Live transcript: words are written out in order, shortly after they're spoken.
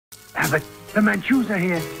But the Manchus are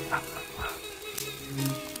here.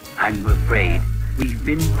 I'm afraid we've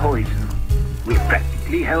been poisoned. We're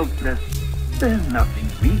practically helpless. There's nothing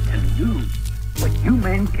we can do. But you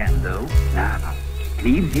men can, though. Now,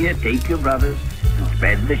 leave here, take your brothers, and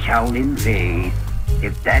spread the Shaolin faith.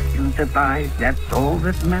 If that can suffice, that's all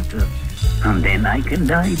that matters. And then I can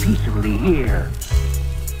die peacefully here.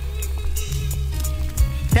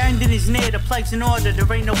 The ending is near, the plague's in order, there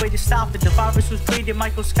ain't no way to stop it. The virus was created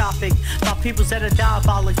microscopic by peoples that are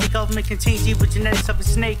diabolic. The government contains evil genetics of a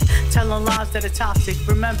snake, telling lies that are toxic.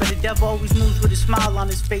 Remember, the devil always moves with a smile on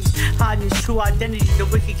his face, hiding his true identity. The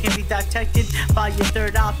wicked can be detected by your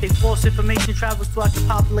third optic. False information travels throughout the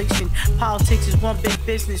population. Politics is one big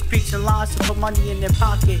business, preaching lies to put money in their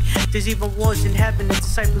pocket. There's even wars in heaven, the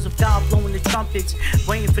disciples of God blowing the trumpets,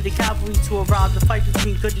 waiting for the cavalry to arrive. The fight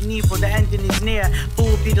between good and evil, the ending is near. Who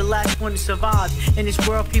will be the last one to survive? In this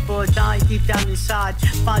world, people are dying deep down inside,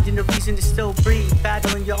 finding a reason to still breathe,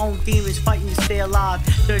 battling your own demons, fighting to stay alive.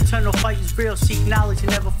 The eternal fight is real, seek knowledge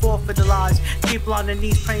and never fall for the lies. People on their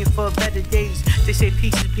knees praying for better days. They say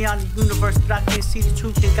peace is beyond the universe, but I can't see the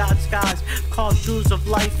truth in God's skies. Carve jewels of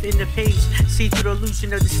life in the page, see through the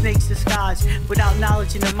illusion of the snake's disguise. Without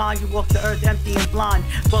knowledge in the mind, you walk the earth empty and blind.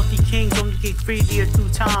 Wealthy kings only get greedier through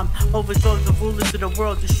time. Overthrow the rulers of the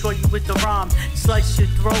world, destroy you with the rhyme. Slice your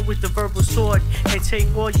throat with the verbal sword, and take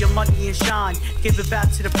all your money and shine. Give it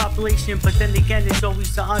back to the population, but then again, there's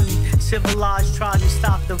always the uncivilized trying to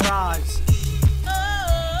stop the rise.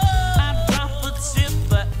 I drop a tip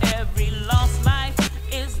for every lost life.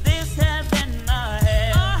 Is this heaven or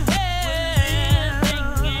hell?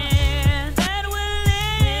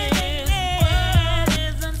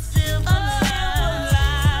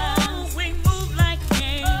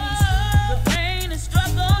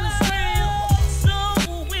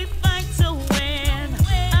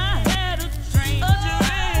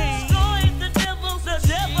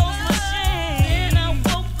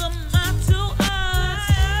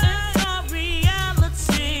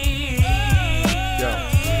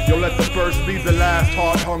 Let the first be the last,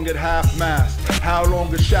 heart hung at half-mast. How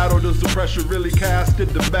long a shadow does the pressure really cast? Did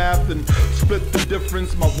the math and split the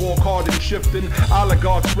difference? My walk hard and shifting,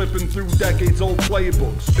 oligarchs flipping through decades-old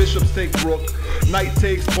playbooks. Bishops take rook, knight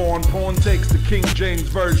takes pawn, pawn takes the King James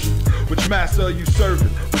Version. Which master are you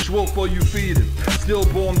serving? Which wolf are you feeding?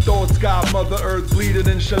 Stillborn thoughts, God, Mother Earth bleeding.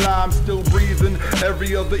 Inshallah, I'm still breathing.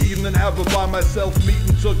 Every other evening, have a by myself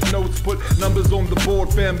meeting. Took notes, put numbers on the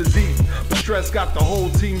board, fam is eating. But stress got the whole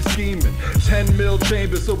team scheming. 10 mil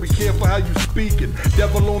chambers, so be careful how you speaking.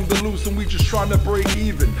 Devil on the loose and we just trying to break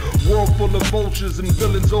even. World full of vultures and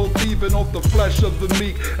villains all thieving off the flesh of the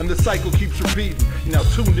meek, and the cycle keeps repeating. You're now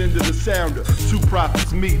tuned into the sound of two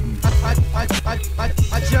prophets meeting. I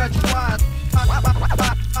judge wisely.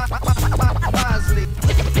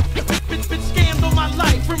 Been scammed on my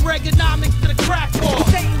life, from Reaganomics to the crack wall.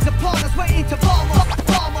 Satan's upon us, waiting to bomb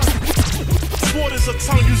us. Sword is a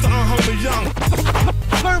tongue used to unhung the young.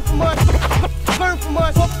 Learn from us, learn from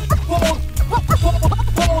us.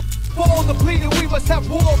 For the pleading, we must have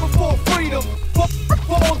war before freedom.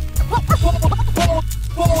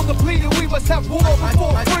 For the pleading, we must have war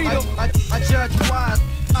before freedom. I judge wisely.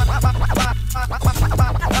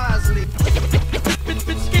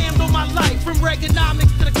 Been scammed on my life, from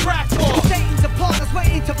Reaganomics to the crack wall. Satan's upon us,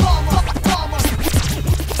 waiting to bomb us.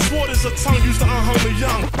 Sword is a tongue used to unhung the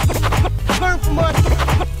young. Learn from us,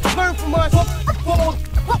 learn from us.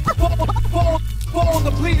 For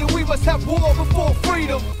the pleading, we must have war before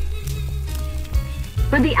freedom.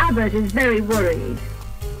 But the abbot is very worried.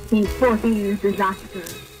 He foresees disaster,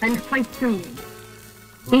 and quite soon.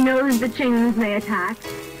 He knows the chains may attack,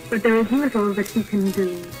 but there is little that he can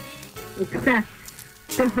do, except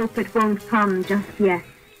to hope it won't come just yet,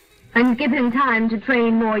 and give him time to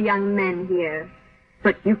train more young men here.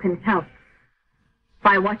 But you can help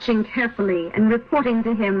by watching carefully and reporting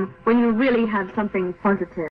to him when you really have something positive.